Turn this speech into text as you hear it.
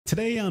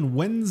Today on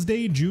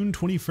Wednesday, June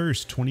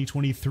 21st,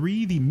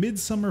 2023, the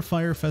Midsummer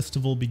Fire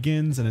Festival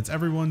begins, and it's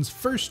everyone's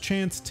first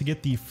chance to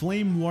get the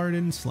Flame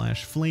Warden /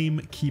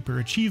 Flame Keeper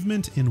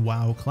achievement in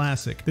WoW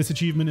Classic. This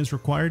achievement is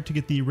required to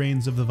get the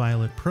Reigns of the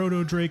Violet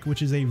Proto-Drake,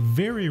 which is a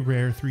very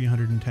rare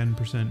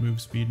 310%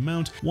 move speed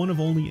mount, one of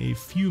only a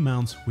few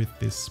mounts with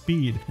this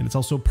speed. And it's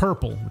also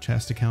purple, which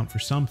has to count for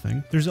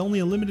something. There's only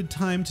a limited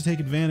time to take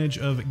advantage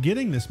of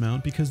getting this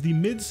mount because the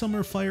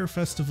Midsummer Fire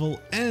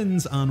Festival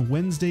ends on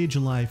Wednesday,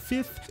 July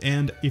 5th,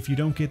 and if you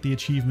don't get the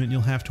achievement, you'll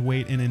have to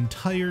wait an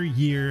entire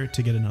year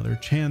to get another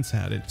chance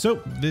at it.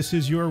 So this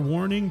is your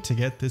warning to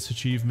get this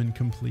achievement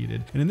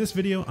completed. And in this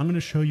video, I'm going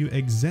to show you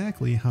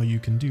exactly how you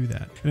can do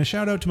that. And a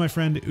shout out to my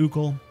friend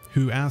Ukel,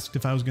 who asked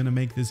if I was going to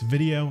make this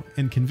video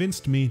and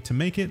convinced me to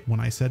make it when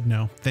I said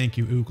no. Thank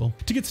you, Ukel.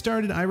 To get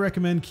started, I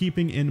recommend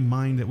keeping in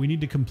mind that we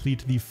need to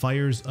complete the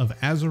Fires of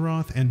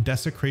Azeroth and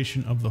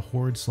Desecration of the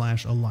Horde /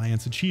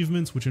 Alliance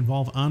achievements, which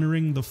involve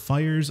honoring the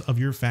fires of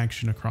your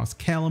faction across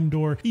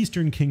Kalimdor,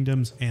 Eastern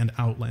Kingdoms, and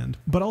Outland,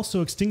 but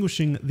also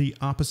extinguishing the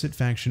opposite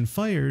faction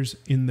fires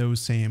in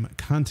those same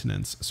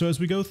continents. So as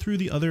we go through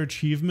the other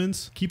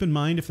achievements, keep in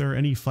mind if there are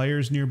any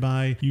fires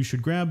nearby, you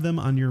should grab them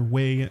on your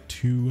way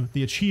to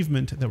the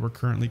achievement that we're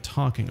currently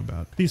talking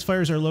about. These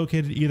fires are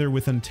located either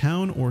within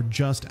town or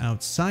just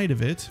outside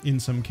of it. In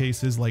some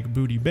cases, like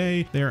Booty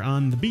Bay, they're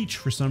on the beach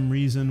for some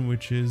reason,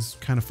 which is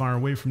kind of far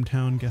away from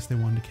town. Guess they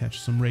wanted to catch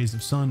some rays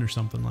of sun or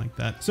something like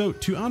that. So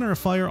to honor a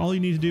fire, all you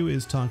need to do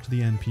is talk to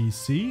the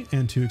NPC,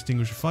 and to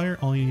extinguish a fire,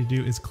 all you need to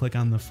do is click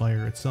on the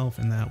fire itself,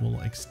 and that will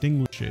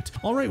extinguish it.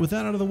 All right, with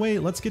that out of the way,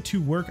 let's get to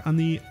work on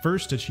the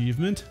first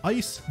achievement,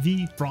 Ice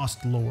the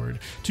Frost Lord.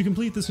 To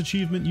complete this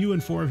achievement, you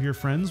and 4 of your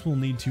friends will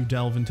need to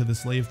delve into the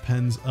slave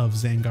pens of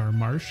Zangar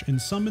Marsh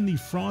and summon the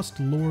Frost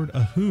Lord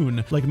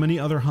Ahun. Like many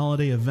other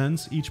holiday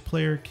events, each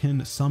player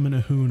can summon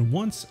Ahun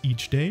once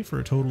each day for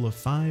a total of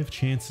 5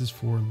 chances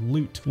for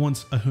loot.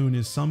 Once Ahun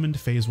is summoned,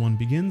 phase 1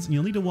 begins, and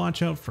you'll need to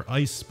watch out for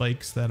ice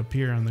spikes that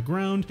appear on the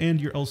ground, and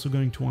you're also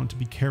going to want to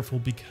be careful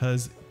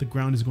because the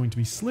ground is going to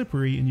be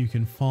slippery and you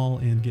can fall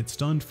and get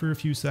stunned for a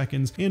few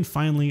seconds. And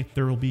finally,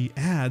 there will be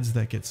ads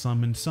that get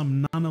summoned,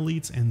 some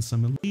non-elites and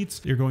some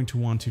elites you're going to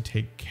want to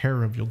take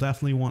care of. You'll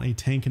definitely want a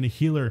tank and a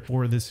healer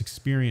for this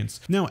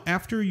experience. Now,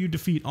 after you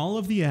defeat all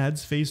of the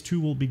ads, phase 2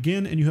 will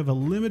begin, and you have a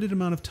limited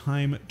amount of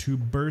time to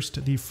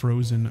burst the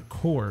frozen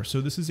core. So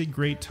this is a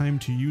great time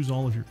to use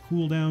all of your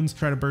cooldowns.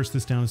 Try to burst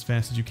this down as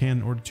fast as you can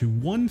in order to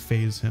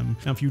one-phase him.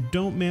 Now, if you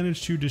don't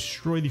manage to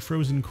destroy the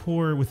frozen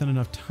core within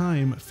enough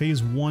time,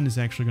 phase 1 is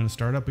actually going to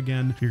start up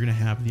again. You're going to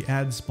have the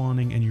ads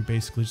spawning, and you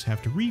basically just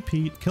have to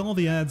repeat, kill all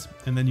the ads,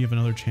 and then you have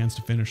another chance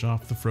to finish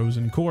off the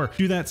frozen core.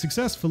 Do that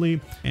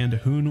successfully, and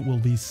Ahun will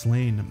be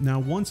slain. Now,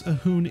 once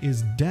Ahun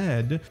is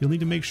dead, you'll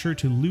need to make sure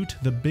to loot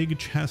the big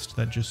chest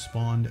that just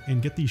spawned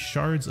and get the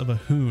shards of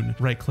Ahun.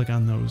 Right click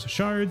on those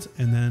shards,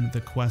 and then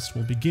the quest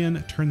will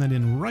begin. Turn that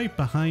in right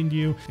behind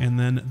you, and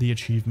then the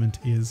achievement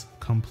is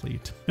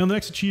complete. Now, the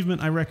next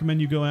achievement I recommend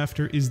you go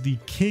after is the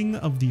King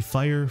of the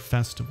Fire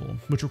Festival,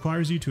 which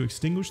requires you to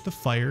extinguish the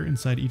fire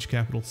inside each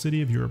capital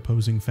city of your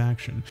opposing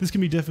faction. This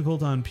can be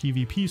difficult on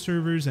PvP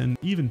servers and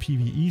even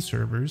PvE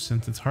servers,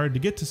 since it's hard to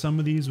get to some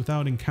of these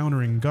without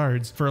encountering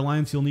guards. For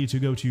Alliance, you'll need to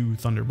go to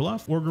Thunder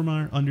Bluff,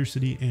 Orgrimmar,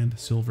 Undercity, and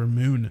Silver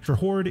Moon. For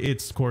Horde,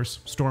 it's of course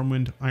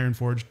Stormwind,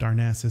 Ironforge,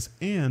 Darnassus,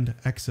 and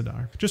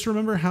Exodar. Just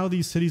remember how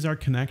these cities are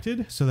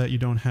connected so that you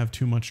don't have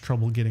too much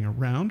trouble getting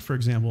around. For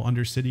example,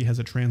 Undercity has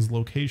a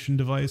translocation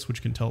device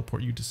which can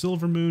teleport you to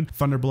Silver Moon.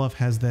 Thunder Bluff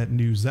has that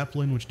new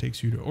Zeppelin which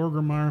takes you to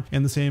Orgrimmar,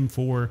 and the same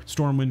for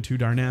Stormwind to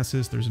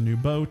Darnassus. There's a new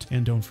boat,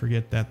 and don't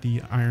forget that the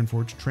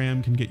Ironforge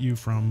tram can get you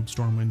from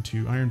Stormwind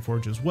to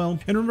Ironforge as well.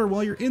 And remember,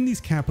 while you're in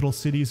these capital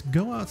cities,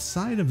 go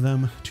outside of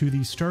them to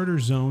the starter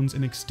zones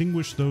and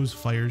extinguish those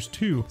fires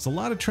too. It's a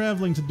lot of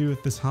traveling to do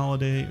at this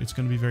holiday. It's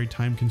going to be very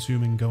time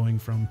consuming going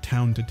from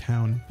town to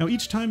town. Now,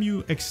 each time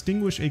you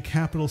extinguish a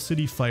capital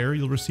city fire,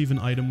 you'll receive an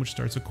item which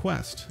starts a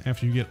quest.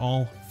 After you get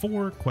all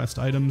 4 quest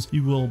items,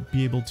 you will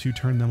be able to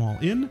turn them all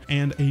in,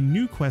 and a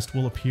new quest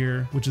will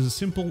appear, which is a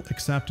simple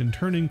accept and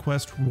turn in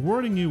quest,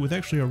 rewarding you with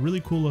actually a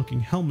really cool looking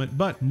helmet,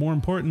 but more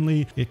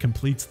importantly, it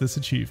completes this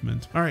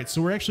achievement. All right,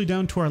 so we're actually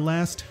down to our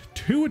last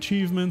 2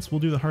 achievements. We'll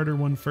do the harder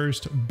one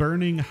first,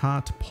 Burning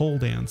Hot Pole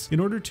Dance. In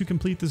order to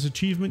complete this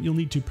achievement, you'll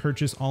need to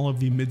purchase all of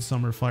the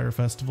Midsummer Fire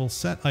Festival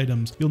set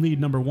items. You'll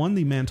need number 1,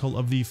 the Mantle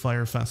of the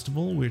Fire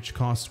Festival, which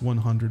costs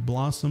 100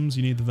 blossoms.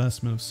 You need the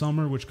Vestment of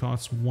Summer, which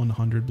costs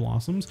 100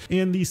 blossoms.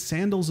 And the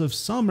Sandals of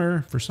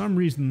Summer, for some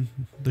reason,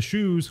 the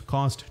shoes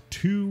cost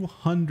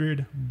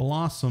 200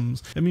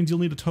 blossoms. That means you'll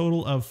need a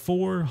total of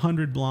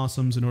 400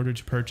 blossoms in order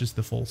to purchase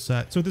the full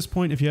set. So at this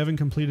point, if you haven't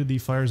completed the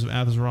Fires of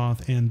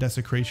Azeroth and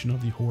Desecration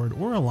of the Horde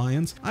or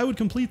Alliance, I would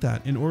complete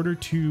that in order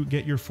to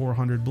get your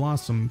 400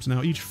 blossoms.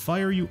 Now, each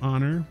fire you honor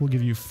Hunter will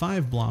give you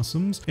 5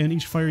 blossoms, and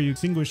each fire you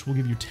extinguish will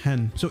give you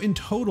 10. So in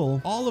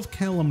total, all of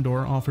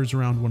Kalimdor offers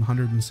around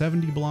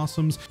 170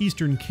 blossoms,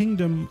 Eastern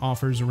Kingdom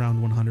offers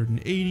around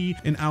 180,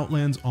 and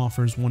Outlands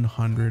offers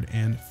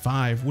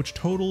 105, which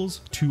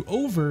totals to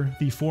over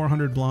the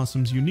 400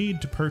 blossoms you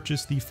need to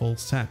purchase the full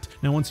set.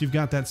 Now, once you've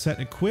got that set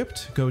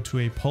equipped, go to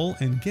a pull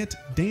and get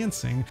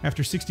dancing.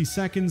 After 60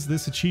 seconds,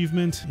 this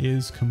achievement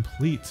is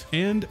complete.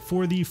 And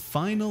for the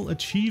final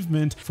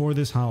achievement for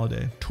this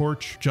holiday,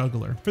 Torch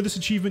Juggler. For this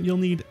achievement, you'll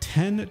need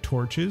 10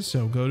 torches.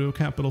 So go to a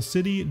capital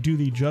city, do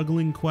the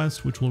juggling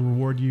quest, which will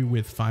reward you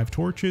with 5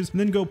 torches, and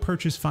then go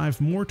purchase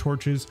 5 more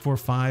torches for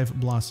 5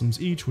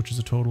 blossoms each, which is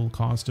a total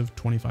cost of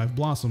 25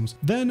 blossoms.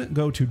 Then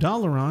go to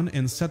Dalaran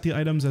and set the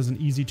items as an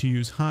easy to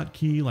use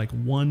hotkey like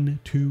 1,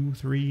 2,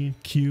 3,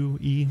 Q,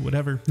 E,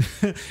 whatever,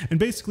 and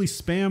basically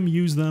spam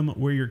use them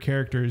where your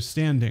character is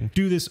standing.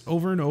 Do this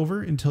over and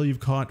over until you've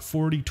caught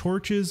 40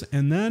 torches,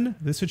 and then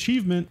this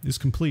achievement is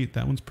complete.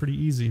 That one's pretty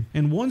easy.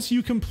 And once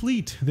you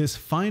complete this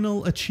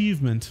final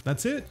achievement,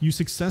 that's it. You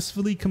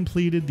successfully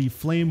completed the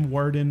Flame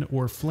Warden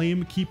or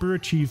Flame Keeper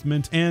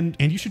achievement, and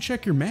you should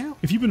check your mail.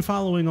 If you've been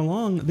following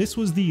along, this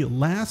was the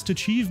last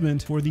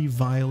achievement for the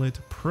Violet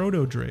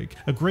Proto-Drake.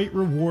 A great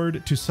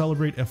reward to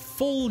celebrate a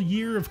full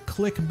year of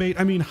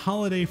clickbait,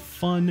 holiday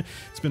fun.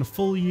 It's been a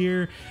full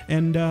year,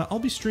 and I'll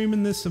be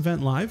streaming this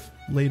event live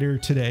later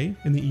today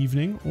in the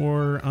evening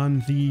or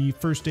on the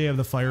first day of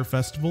the Fire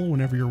Festival,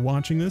 whenever you're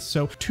watching this.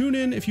 So tune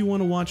in if you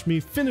want to watch me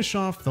finish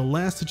off the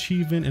last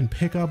achievement and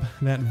pick up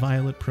that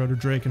Violet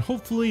Proto-Drake, and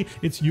hopefully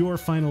it's your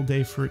final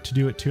day for it to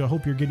do it too. I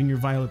hope you're getting your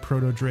Violet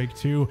Proto-Drake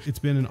too. It's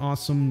been an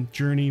awesome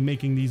journey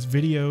making these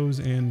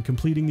videos and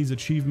completing these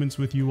achievements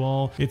with you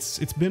all. It's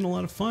been a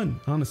lot of fun,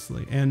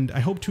 honestly, and I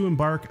hope to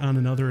embark on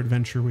another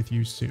adventure with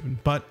you soon.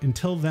 But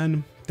until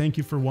then, thank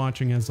you for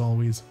watching as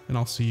always, and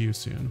I'll see you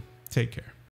soon. Take care.